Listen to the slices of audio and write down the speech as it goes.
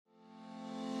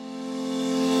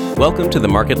Welcome to the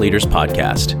Market Leaders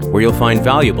Podcast, where you'll find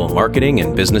valuable marketing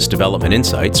and business development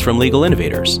insights from legal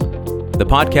innovators. The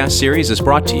podcast series is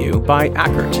brought to you by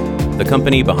Ackert, the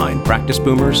company behind Practice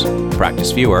Boomers,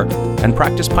 Practice Viewer, and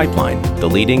Practice Pipeline, the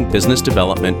leading business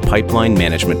development pipeline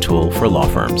management tool for law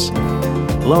firms.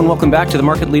 Hello and welcome back to the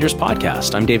Market Leaders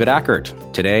Podcast. I'm David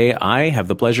Ackert. Today, I have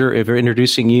the pleasure of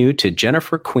introducing you to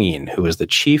Jennifer Queen, who is the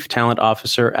Chief Talent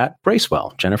Officer at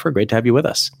Bracewell. Jennifer, great to have you with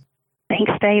us.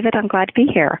 Thanks, David. I'm glad to be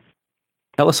here.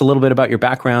 Tell us a little bit about your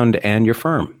background and your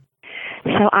firm.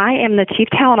 So I am the Chief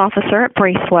Talent Officer at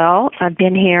Bracewell. I've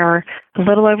been here a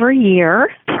little over a year.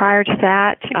 Prior to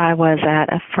that, I was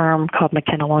at a firm called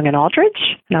McKenna Long &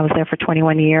 Aldridge, and I was there for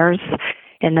 21 years.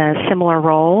 In a similar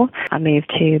role, I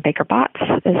moved to Baker Botts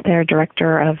as their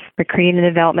Director of Recruiting and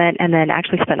Development, and then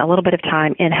actually spent a little bit of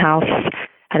time in-house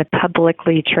at a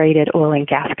publicly traded oil and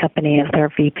gas company as their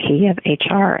VP of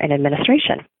HR and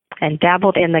Administration, and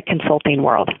dabbled in the consulting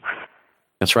world.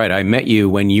 That's right. I met you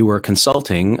when you were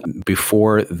consulting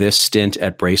before this stint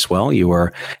at Bracewell. You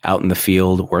were out in the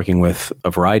field working with a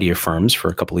variety of firms for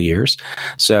a couple of years.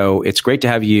 So it's great to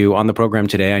have you on the program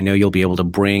today. I know you'll be able to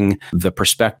bring the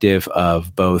perspective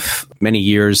of both many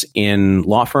years in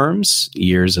law firms,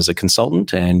 years as a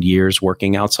consultant, and years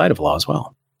working outside of law as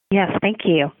well. Yes, thank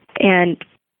you. And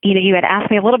you had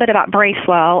asked me a little bit about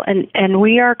Bracewell, and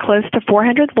we are close to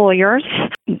 400 lawyers.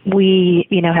 We,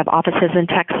 have offices in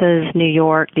Texas, New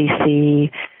York,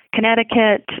 D.C.,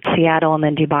 Connecticut, Seattle, and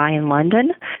then Dubai and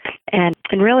London. And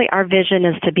really our vision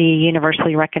is to be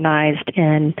universally recognized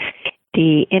in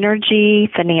the energy,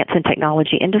 finance, and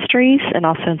technology industries, and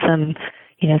also in some,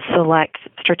 select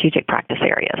strategic practice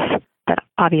areas. But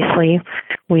obviously,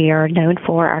 we are known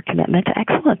for our commitment to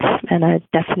excellence and a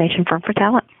destination firm for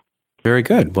talent. Very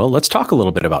good. Well, let's talk a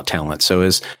little bit about talent. So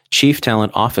as Chief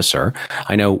Talent Officer,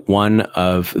 I know one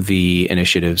of the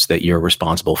initiatives that you're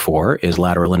responsible for is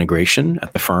lateral integration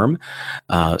at the firm.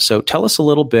 So tell us a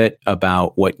little bit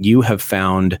about what you have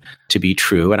found to be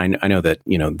true. And I know that,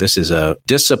 this is a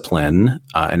discipline,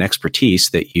 an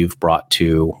expertise that you've brought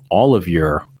to all of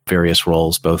your various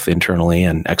roles, both internally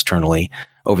and externally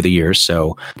over the years.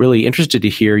 So really interested to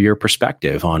hear your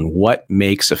perspective on what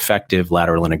makes effective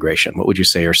lateral integration. What would you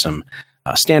say are some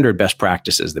standard best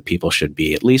practices that people should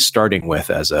be at least starting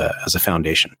with as a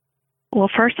foundation? Well,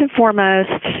 first and foremost,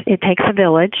 it takes a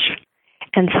village.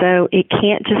 And so it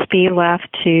can't just be left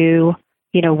to,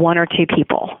 one or two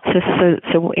people.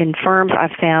 So in firms,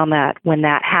 I've found that when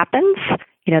that happens,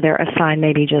 they're assigned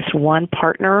maybe just one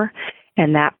partner,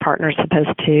 and that partner is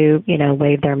supposed to,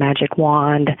 wave their magic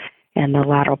wand, and the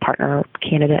lateral partner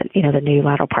candidate, the new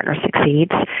lateral partner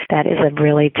succeeds. That is a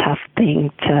really tough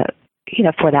thing to,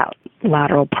 for that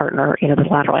lateral partner, the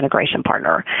lateral integration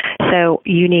partner. So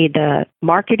you need the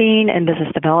marketing and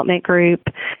business development group.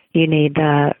 You need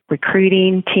the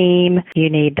recruiting team. You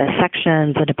need the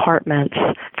sections, the departments,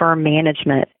 firm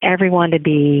management, everyone to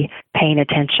be paying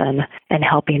attention and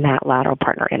helping that lateral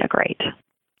partner integrate.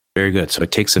 Very good. So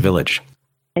it takes a village.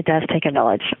 It does take a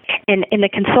village. In the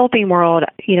consulting world,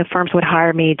 firms would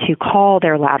hire me to call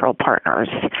their lateral partners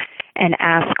and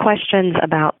ask questions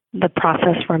about the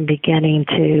process from beginning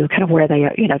to kind of where they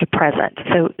are, to present.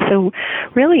 So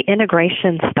really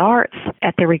integration starts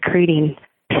at the recruiting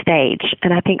stage.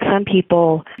 And I think some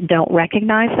people don't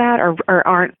recognize that or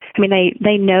aren't,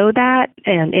 they know that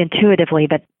and intuitively,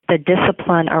 but the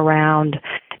discipline around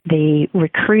the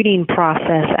recruiting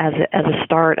process as a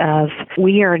start of,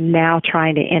 we are now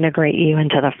trying to integrate you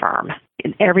into the firm.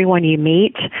 Everyone you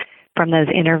meet from those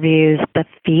interviews, the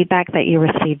feedback that you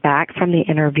receive back from the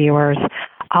interviewers,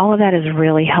 all of that is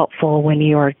really helpful when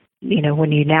you are,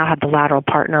 when you now have the lateral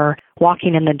partner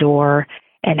walking in the door,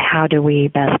 and how do we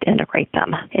best integrate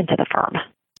them into the firm.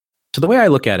 So the way I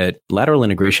look at it, lateral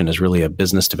integration is really a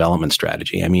business development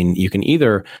strategy. You can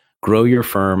either grow your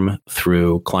firm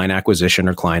through client acquisition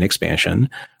or client expansion,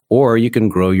 or you can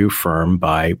grow your firm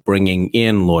by bringing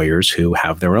in lawyers who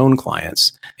have their own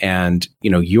clients. And,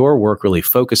 your work really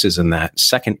focuses in that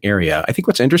second area. I think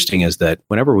what's interesting is that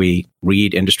whenever we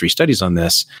read industry studies on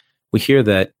this, we hear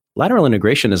that lateral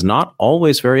integration is not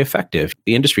always very effective.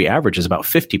 The industry average is about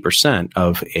 50%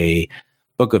 of a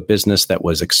book of business that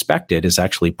was expected is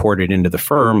actually ported into the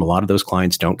firm. A lot of those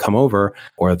clients don't come over,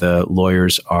 or the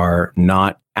lawyers are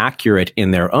not accurate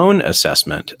in their own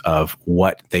assessment of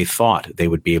what they thought they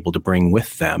would be able to bring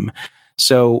with them.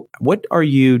 So what are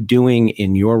you doing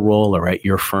in your role or at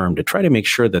your firm to try to make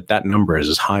sure that that number is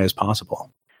as high as possible?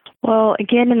 Well,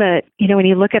 again, when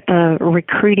you look at the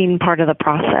recruiting part of the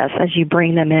process, as you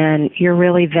bring them in, you're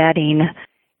really vetting,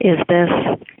 is this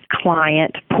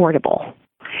client portable?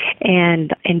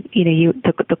 And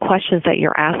the questions that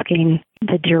you're asking,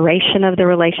 the duration of the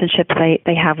relationship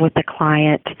they have with the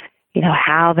client,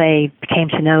 how they came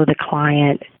to know the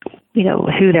client,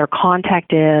 who their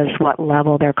contact is, what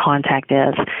level their contact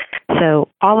is. So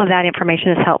all of that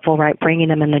information is helpful, right? Bringing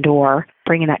them in the door,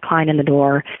 bringing that client in the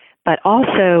door. But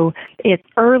also, it's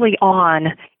early on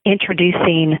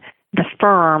introducing the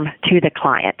firm to the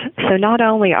client. So not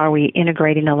only are we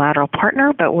integrating the lateral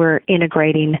partner, but we're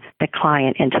integrating the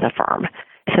client into the firm.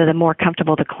 So the more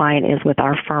comfortable the client is with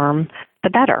our firm, the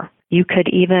better. You could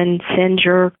even send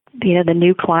the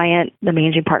new client, the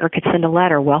managing partner could send a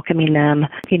letter welcoming them,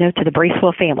 to the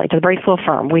Bracewell family, to the Bracewell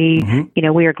firm. We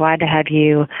are glad to have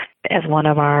you as one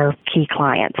of our key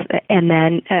clients. And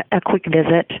then a quick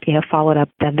visit, followed up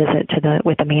the visit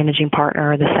with the managing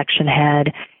partner, the section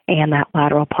head, and that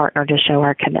lateral partner to show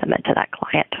our commitment to that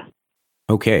client.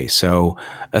 Okay, so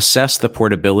assess the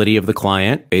portability of the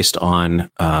client based on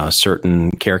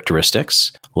certain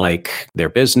characteristics like their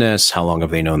business, how long have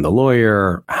they known the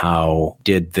lawyer, how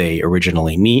did they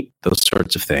originally meet, those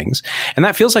sorts of things. And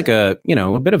that feels like a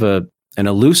bit of an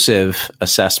elusive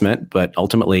assessment, but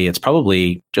ultimately it's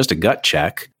probably just a gut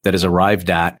check that is arrived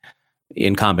at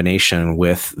in combination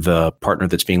with the partner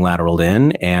that's being lateraled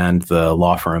in and the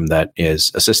law firm that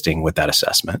is assisting with that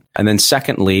assessment. And then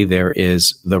secondly, there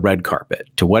is the red carpet.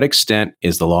 To what extent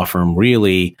is the law firm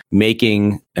really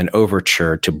making an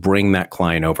overture to bring that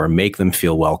client over, make them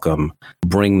feel welcome,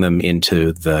 bring them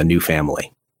into the new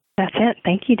family? That's it.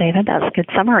 Thank you, David. That's a good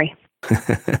summary.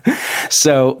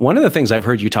 So one of the things I've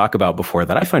heard you talk about before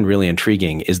that I find really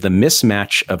intriguing is the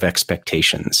mismatch of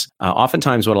expectations.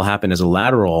 Oftentimes what will happen is a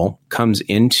lateral comes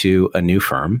into a new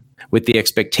firm with the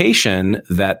expectation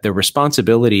that the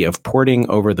responsibility of porting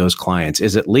over those clients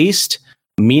is at least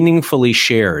meaningfully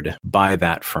shared by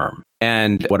that firm.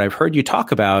 And what I've heard you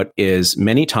talk about is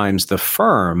many times the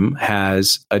firm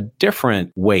has a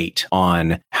different weight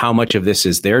on how much of this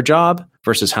is their job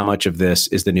versus how much of this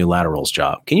is the new lateral's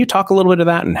job. Can you talk a little bit of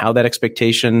that and how that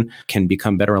expectation can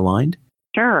become better aligned?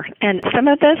 Sure. And some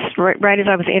of this, right as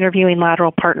I was interviewing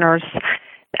lateral partners,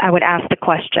 I would ask the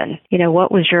question,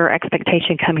 what was your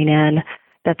expectation coming in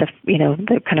that the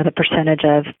kind of the percentage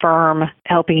of firm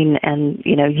helping and,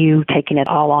 you taking it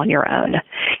all on your own.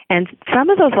 And some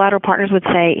of those lateral partners would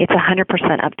say it's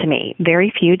 100% up to me.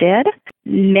 Very few did.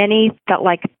 Many felt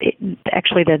like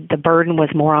actually the burden was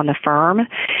more on the firm.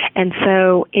 And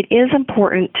so it is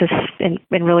important to, and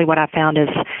really what I found is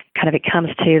kind of it comes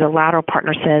to the lateral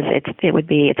partner says it's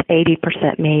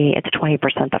 80% me, it's 20%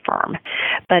 the firm.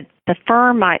 But the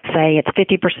firm might say it's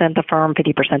 50% the firm,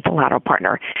 50% the lateral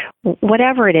partner.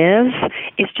 Whatever it is,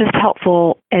 it's just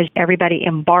helpful as everybody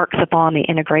embarks upon the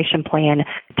integration plan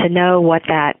to know what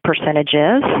that percentage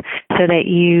is so that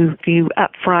you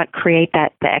upfront create the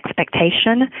expectation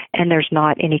and there's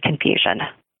not any confusion.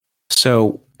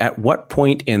 So at what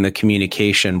point in the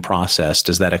communication process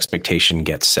does that expectation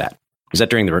get set? Is that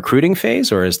during the recruiting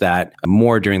phase or is that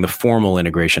more during the formal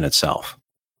integration itself?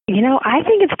 I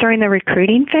think it's during the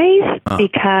recruiting phase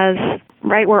because,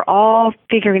 right, we're all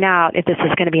figuring out if this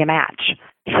is going to be a match.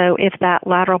 So if that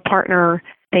lateral partner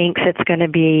thinks it's going to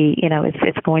be,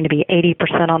 it's going to be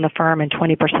 80% on the firm and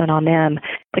 20% on them,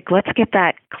 let's get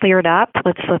that cleared up.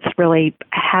 Let's really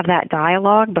have that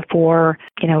dialogue before,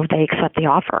 they accept the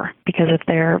offer. Because if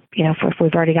they're, if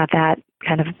we've already got that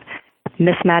kind of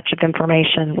mismatch of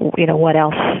information, what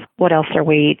else are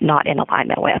we not in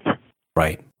alignment with?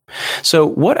 Right. So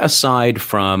what aside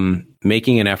from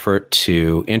making an effort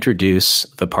to introduce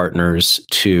the partners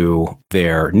to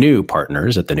their new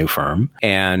partners at the new firm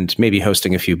and maybe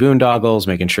hosting a few boondoggles,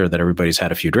 making sure that everybody's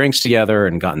had a few drinks together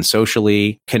and gotten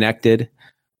socially connected,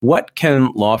 what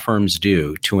can law firms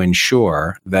do to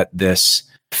ensure that this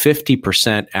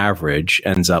 50% average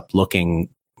ends up looking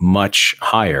much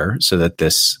higher so that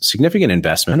this significant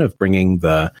investment of bringing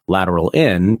the lateral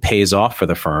in pays off for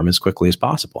the firm as quickly as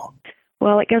possible?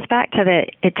 Well, it goes back to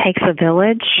it takes a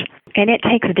village and it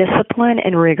takes discipline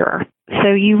and rigor. So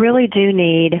you really do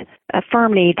a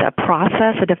firm needs a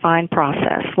process, a defined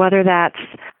process, whether that's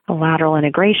a lateral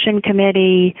integration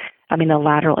committee, the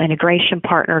lateral integration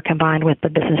partner combined with the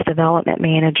business development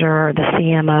manager, the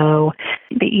CMO.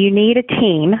 But you need a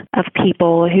team of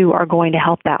people who are going to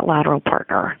help that lateral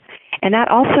partner. And that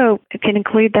also can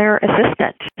include their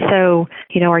assistant. So,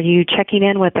 are you checking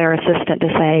in with their assistant to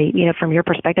say, from your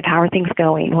perspective, how are things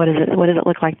going? What does it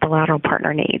look like the lateral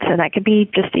partner needs? And that could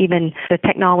be just even the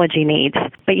technology needs.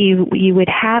 But you would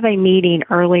have a meeting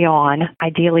early on,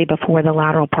 ideally before the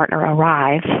lateral partner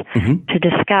arrives, to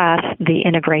discuss the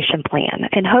integration plan.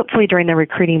 And hopefully during the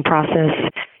recruiting process,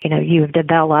 you have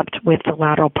developed with the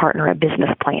lateral partner a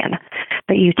business plan.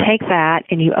 But you take that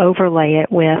and you overlay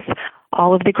it with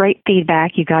all of the great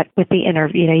feedback you got with the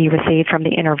interview, you received from the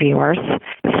interviewers.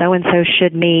 So-and-so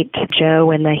should meet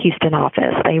Joe in the Houston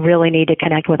office. They really need to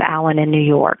connect with Alan in New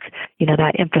York.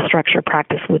 That infrastructure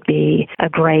practice would be a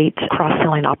great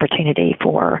cross-selling opportunity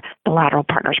for the lateral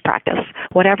partners practice.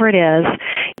 Whatever it is,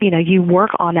 you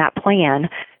work on that plan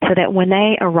so that when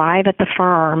they arrive at the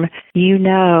firm,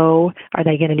 are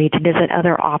they going to need to visit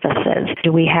other offices?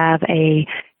 Do we have a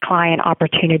client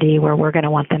opportunity where we're going to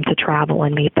want them to travel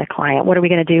and meet the client? What are we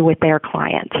going to do with their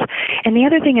clients? And the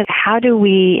other thing is, how do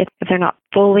we, if they're not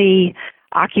fully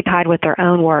occupied with their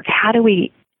own work, how do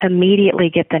we immediately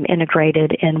get them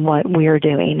integrated in what we're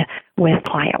doing with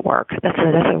client work? That's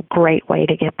a great way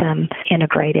to get them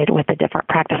integrated with the different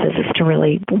practices, is to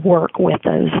really work with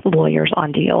those lawyers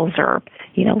on deals or,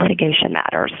 litigation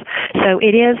matters. So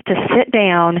it is to sit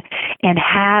down and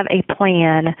have a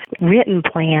plan, written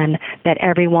plan, that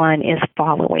everyone is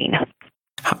following.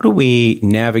 How do we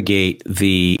navigate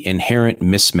the inherent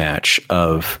mismatch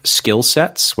of skill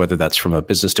sets, whether that's from a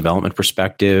business development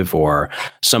perspective or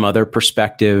some other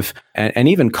perspective, and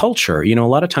even culture? A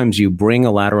lot of times you bring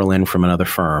a lateral in from another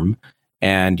firm,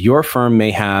 and your firm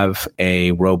may have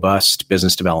a robust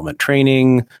business development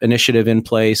training initiative in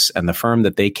place, and the firm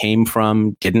that they came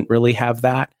from didn't really have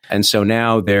that. And so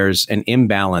now there's an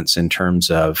imbalance in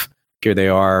terms of, here they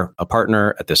are, a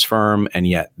partner at this firm, and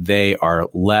yet they are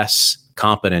less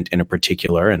competent in a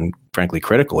particular and frankly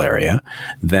critical area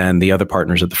than the other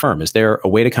partners at the firm. Is there a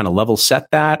way to kind of level set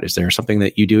that? Is there something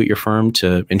that you do at your firm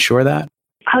to ensure that?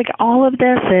 Like, all of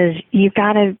this is, you've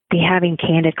got to be having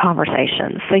candid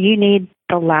conversations. So you need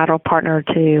the lateral partner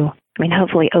to,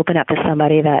 hopefully open up to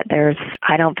somebody that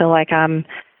I don't feel like I'm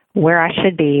where I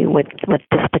should be with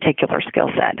this particular skill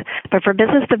set. But for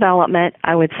business development,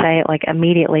 I would say,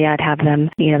 immediately I'd have them,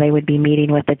 they would be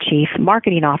meeting with the chief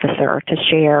marketing officer to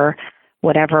share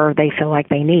whatever they feel like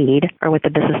they need, or with the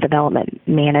business development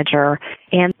manager.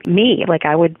 And me,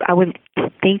 I would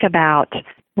think about,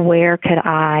 where could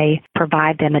I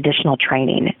provide them additional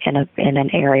training in an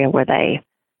area where they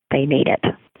need it.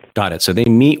 Got it. So they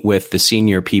meet with the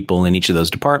senior people in each of those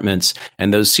departments,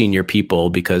 and those senior people,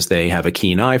 because they have a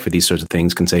keen eye for these sorts of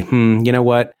things, can say, you know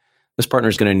what? This partner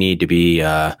is going to need to be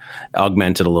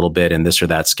augmented a little bit in this or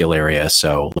that skill area.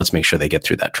 So let's make sure they get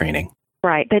through that training.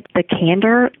 Right. But the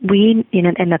candor, in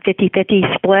the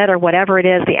 50-50 split or whatever it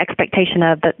is, the expectation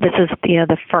of that this is,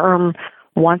 the firm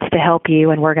wants to help you,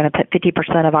 and we're going to put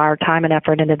 50% of our time and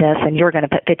effort into this, and you're going to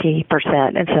put 50%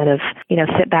 instead of,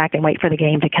 sit back and wait for the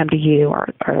game to come to you,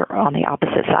 or on the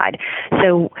opposite side.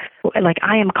 So,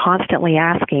 I am constantly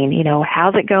asking,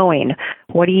 how's it going?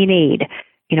 What do you need?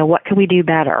 What can we do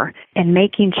better? And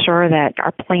making sure that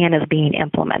our plan is being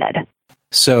implemented.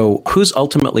 So who's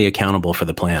ultimately accountable for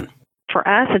the plan? For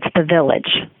us, it's the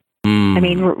village.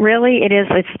 Really, it is.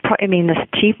 The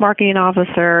chief marketing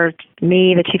officer,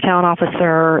 me, the chief talent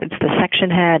officer, it's the section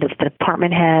head, it's the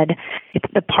department head. It's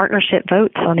the partnership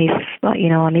votes on these,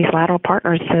 on these lateral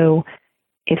partners. So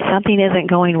if something isn't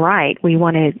going right, we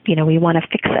want to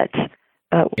fix it.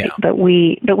 But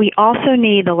we also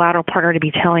need the lateral partner to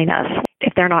be telling us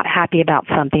if they're not happy about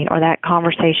something, or that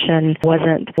conversation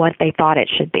wasn't what they thought it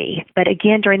should be. But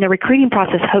again, during the recruiting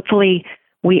process, hopefully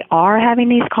we are having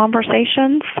these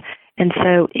conversations, and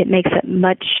so it makes it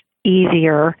much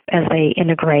easier as they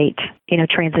integrate,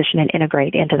 transition and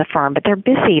integrate into the firm. But they're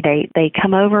busy. They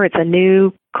come over. It's a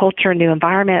new culture, new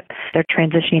environment. They're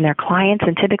transitioning their clients,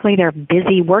 and typically they're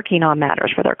busy working on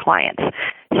matters for their clients.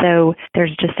 So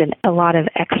there's just a lot of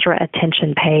extra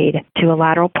attention paid to a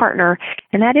lateral partner,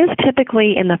 and that is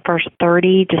typically in the first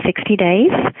 30 to 60 days.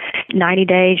 90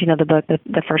 days,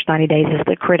 the first 90 days is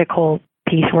the critical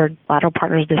piece where lateral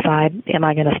partners decide, am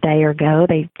I going to stay or go?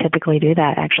 They typically do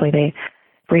that. Actually,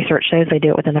 research shows they do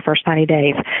it within the first 90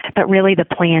 days. But really, the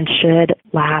plan should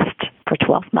last for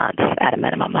 12 months at a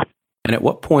minimum. And at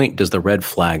what point does the red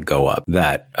flag go up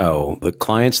that, the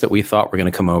clients that we thought were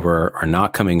going to come over are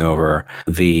not coming over,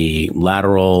 the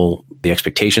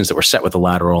expectations that were set with the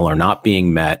lateral are not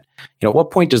being met? At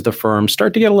what point does the firm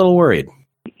start to get a little worried?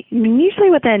 Usually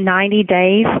within 90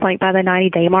 days, by the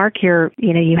 90-day mark, you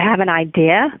have an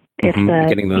idea if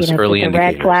the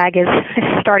red flag is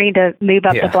starting to move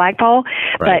up the flagpole.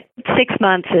 Right. But 6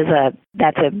 months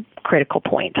that's a critical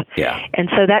point. Yeah. And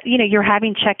so that, you're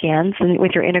having check-ins, and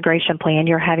with your integration plan,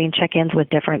 you're having check-ins with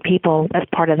different people as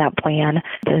part of that plan,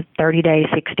 the 30-day,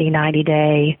 60,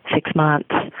 90-day, 6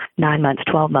 months, 9 months,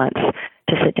 12 months.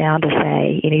 To sit down to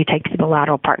say, you take the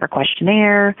lateral partner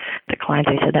questionnaire, the clients,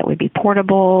 they said that would be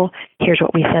portable. Here's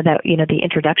what we said that, the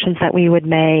introductions that we would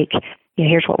make.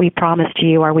 here's what we promised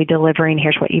you. Are we delivering?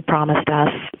 Here's what you promised us.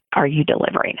 Are you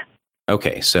delivering?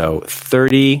 Okay, so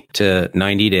 30 to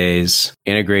 90 days,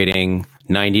 integrating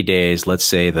 90 days. Let's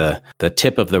say the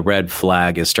tip of the red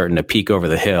flag is starting to peek over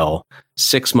the hill.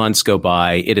 6 months go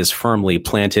by. It is firmly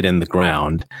planted in the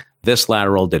ground. This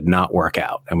lateral did not work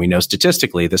out. And we know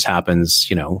statistically this happens,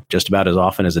 just about as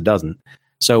often as it doesn't.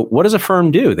 So what does a firm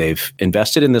do? They've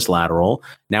invested in this lateral.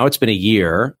 Now it's been a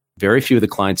year. Very few of the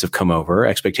clients have come over.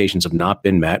 Expectations have not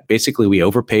been met. Basically, we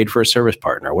overpaid for a service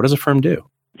partner. What does a firm do?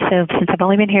 So since I've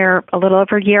only been here a little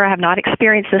over a year, I have not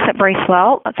experienced this at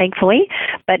Bracewell, thankfully.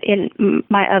 But in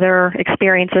my other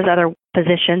experiences, other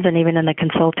positions, and even in the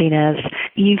consulting is,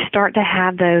 you start to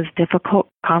have those difficult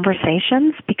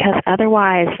conversations because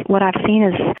otherwise what I've seen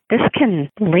is this can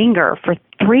linger for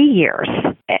 3 years.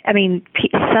 I mean,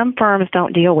 some firms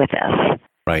don't deal with this.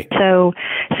 Right.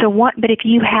 But if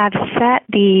you have set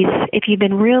these, if you've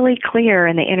been really clear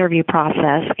in the interview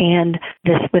process and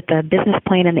this with the business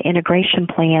plan and the integration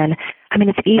plan, I mean,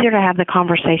 it's easier to have the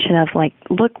conversation of like,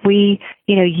 look,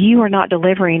 you are not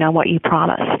delivering on what you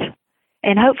promised.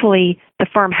 And hopefully the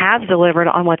firm has delivered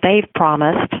on what they've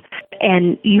promised,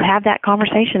 and you have that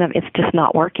conversation of it's just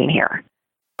not working here.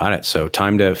 Got it. So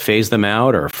time to phase them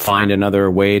out or find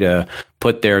another way to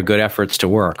put their good efforts to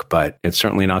work, but it's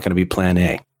certainly not going to be plan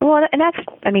A. Well, and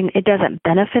it doesn't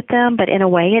benefit them, but in a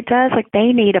way it does. Like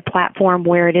they need a platform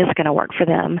where it is going to work for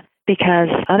them because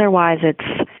otherwise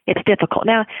it's difficult.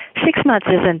 Now, 6 months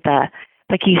isn't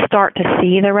like you start to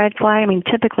see the red flag. I mean,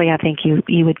 typically I think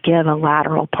you would give a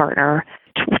lateral partner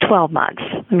 12 months.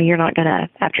 I mean, you're not going to,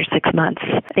 after 6 months,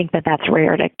 I think that's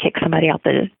rare to kick somebody out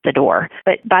the door.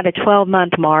 But by the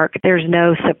 12-month mark, there's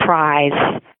no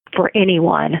surprise for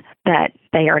anyone that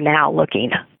they are now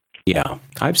looking. Yeah,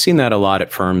 I've seen that a lot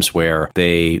at firms where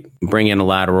they bring in a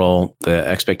lateral, the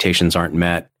expectations aren't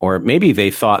met, or maybe they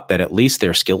thought that at least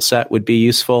their skill set would be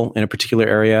useful in a particular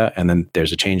area, and then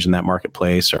there's a change in that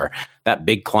marketplace, or that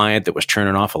big client that was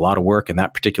churning off a lot of work in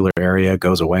that particular area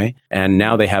goes away, and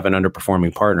now they have an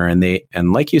underperforming partner,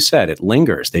 and like you said, it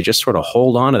lingers. They just sort of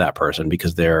hold on to that person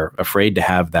because they're afraid to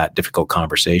have that difficult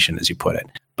conversation, as you put it.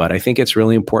 But I think it's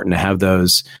really important to have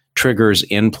those triggers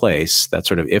in place, that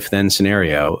sort of if-then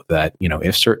scenario that,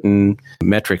 if certain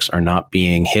metrics are not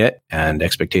being hit and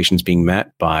expectations being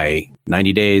met by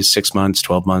 90 days, 6 months,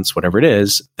 12 months, whatever it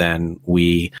is, then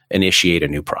we initiate a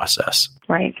new process.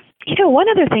 Right. One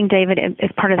other thing, David, as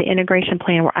part of the integration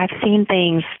plan where I've seen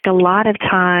things, a lot of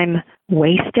time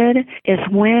wasted is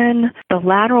when the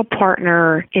lateral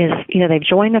partner is, they've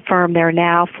joined the firm, they're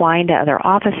now flying to other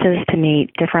offices to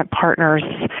meet different partners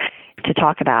to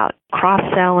talk about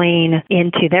cross-selling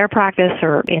into their practice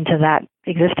or into that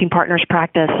existing partner's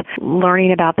practice,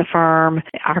 learning about the firm,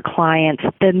 our clients.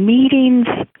 The meetings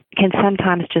can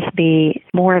sometimes just be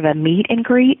more of a meet and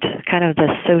greet, kind of the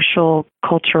social,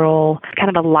 cultural,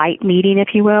 kind of a light meeting, if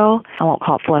you will. I won't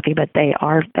call it fluffy, but they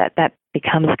are that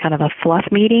becomes kind of a fluff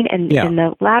meeting. And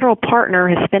the lateral partner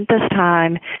has spent this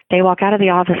time. They walk out of the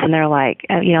office and they're like,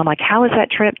 I'm like, how was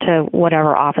that trip to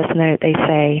whatever office? And they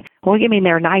say, well, I mean,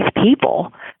 they're nice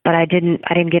people, but I didn't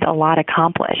get a lot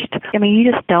accomplished. I mean, you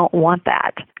just don't want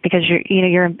that because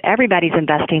everybody's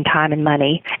investing time and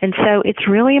money. And so it's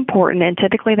really important, and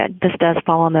typically that this does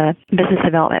fall on the business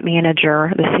development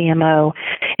manager, the CMO,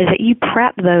 is that you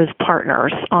prep those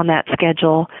partners on that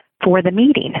schedule for the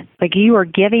meeting. Like you are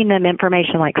giving them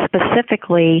information, like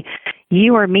specifically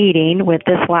you are meeting with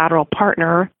this lateral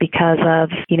partner because of,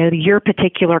 your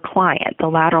particular client. The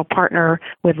lateral partner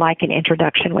would like an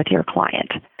introduction with your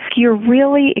client. You're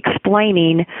really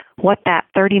explaining what that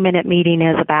 30-minute meeting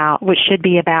is about, which should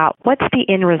be about what's the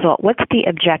end result, what's the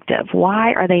objective,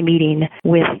 why are they meeting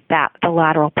with the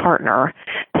lateral partner,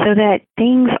 so that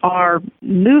things are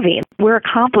moving. We're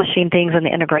accomplishing things in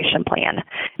the integration plan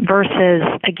versus,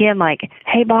 again, like,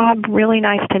 hey, Bob, really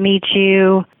nice to meet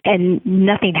you, and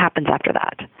nothing happens after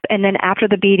that. And then after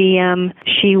the BDM,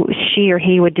 she or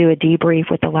he would do a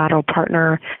debrief with the lateral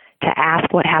partner to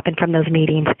ask what happened from those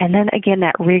meetings. And then again,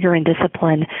 that rigor and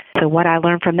discipline. So what I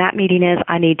learned from that meeting is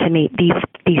I need to meet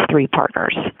these 3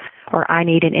 partners, or I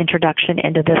need an introduction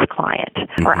into this client,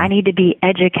 or I need to be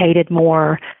educated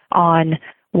more on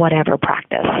whatever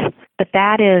practice. But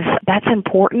that's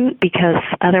important because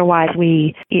otherwise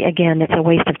it's a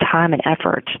waste of time and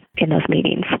effort in those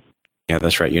meetings. Yeah,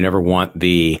 that's right. You never want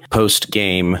the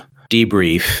post-game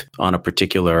debrief on a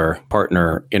particular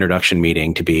partner introduction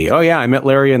meeting to be, oh yeah, I met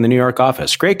Larry in the New York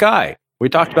office. Great guy. We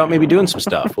talked about maybe doing some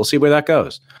stuff. We'll see where that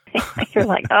goes. You're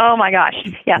like, oh my gosh.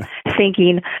 Yeah.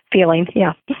 Thinking, feeling.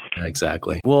 Yeah.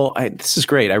 Exactly. Well, this is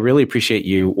great. I really appreciate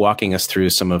you walking us through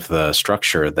some of the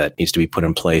structure that needs to be put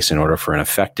in place in order for an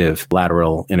effective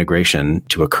lateral integration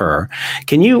to occur.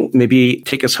 Can you maybe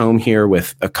take us home here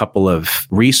with a couple of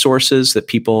resources that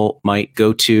people might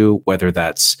go to, whether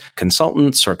that's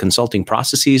consultants or consulting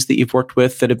processes that you've worked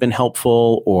with that have been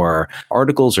helpful, or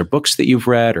articles or books that you've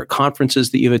read or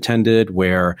conferences that you've attended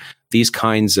where these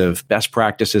kinds of best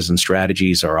practices and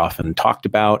strategies are often talked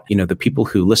about? The people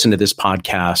who listen to this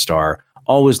podcast are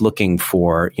always looking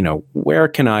for, where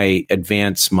can I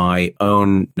advance my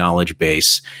own knowledge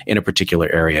base in a particular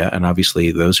area? And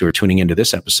obviously, those who are tuning into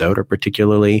this episode are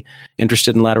particularly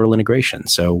interested in lateral integration.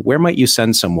 So where might you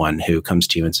send someone who comes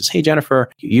to you and says, hey, Jennifer,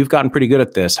 you've gotten pretty good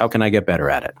at this. How can I get better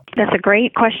at it? That's a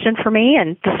great question for me.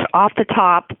 And just off the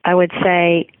top, I would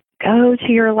say, go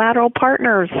to your lateral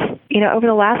partners. Over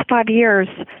the last 5 years,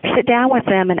 sit down with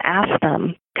them and ask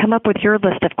them. Come up with your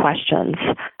list of questions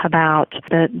about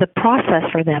the process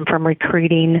for them from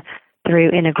recruiting through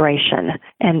integration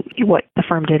and what the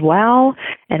firm did well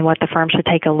and what the firm should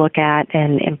take a look at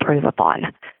and improve upon.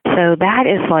 So that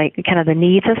is like kind of the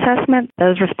needs assessment.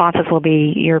 Those responses will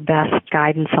be your best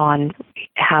guidance on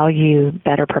how you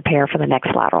better prepare for the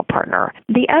next lateral partner.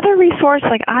 The other resource,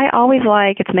 I always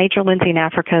it's Major Lindsey in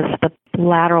Africa's the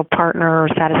Lateral Partner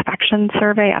Satisfaction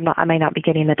Survey. I may not be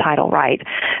getting the title right,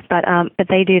 but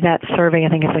they do that survey. I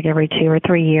think it's every 2 or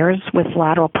 3 years with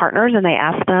lateral partners, and they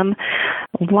ask them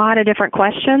a lot of different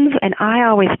questions. And I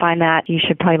always find that you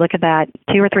should probably look at that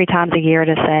 2 or 3 times a year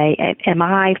to say, am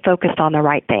I focused on the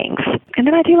right things? And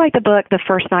then I do like the book, The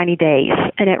First 90 Days,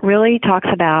 and it really talks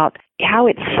about how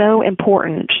it's so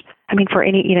important. For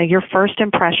any, your first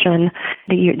impression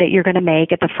that you're going to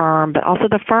make at the firm, but also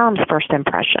the firm's first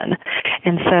impression.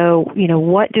 And so,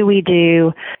 what do we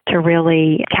do to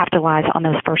really capitalize on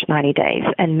those first 90 days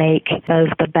and make those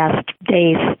the best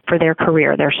days for their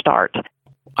career, their start?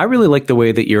 I really like the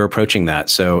way that you're approaching that.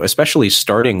 So especially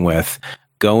starting with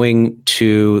going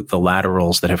to the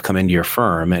laterals that have come into your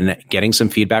firm and getting some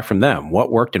feedback from them.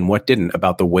 What worked and what didn't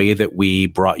about the way that we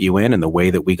brought you in and the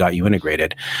way that we got you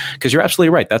integrated. Because you're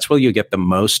absolutely right. That's where you get the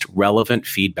most relevant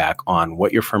feedback on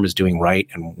what your firm is doing right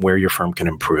and where your firm can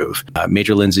improve.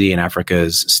 Major Lindsey in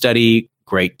Africa's study,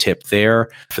 great tip there.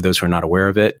 For those who are not aware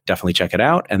of it, definitely check it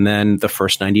out. And then the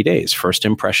first 90 days, first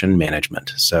impression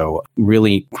management. So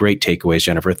really great takeaways,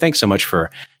 Jennifer. Thanks so much for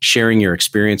sharing your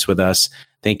experience with us.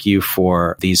 Thank you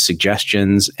for these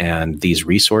suggestions and these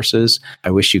resources.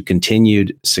 I wish you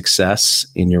continued success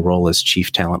in your role as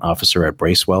Chief Talent Officer at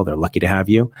Bracewell. They're lucky to have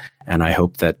you. And I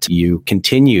hope that you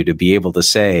continue to be able to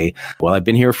say, well, I've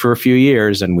been here for a few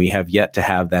years and we have yet to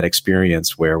have that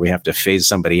experience where we have to phase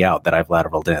somebody out that I've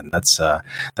lateraled in.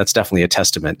 That's definitely a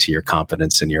testament to your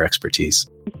competence and your expertise.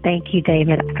 Thank you,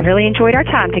 David. I really enjoyed our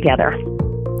time together.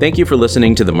 Thank you for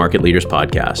listening to the Market Leaders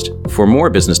Podcast. For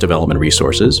more business development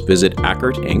resources, visit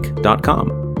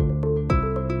ackertinc.com.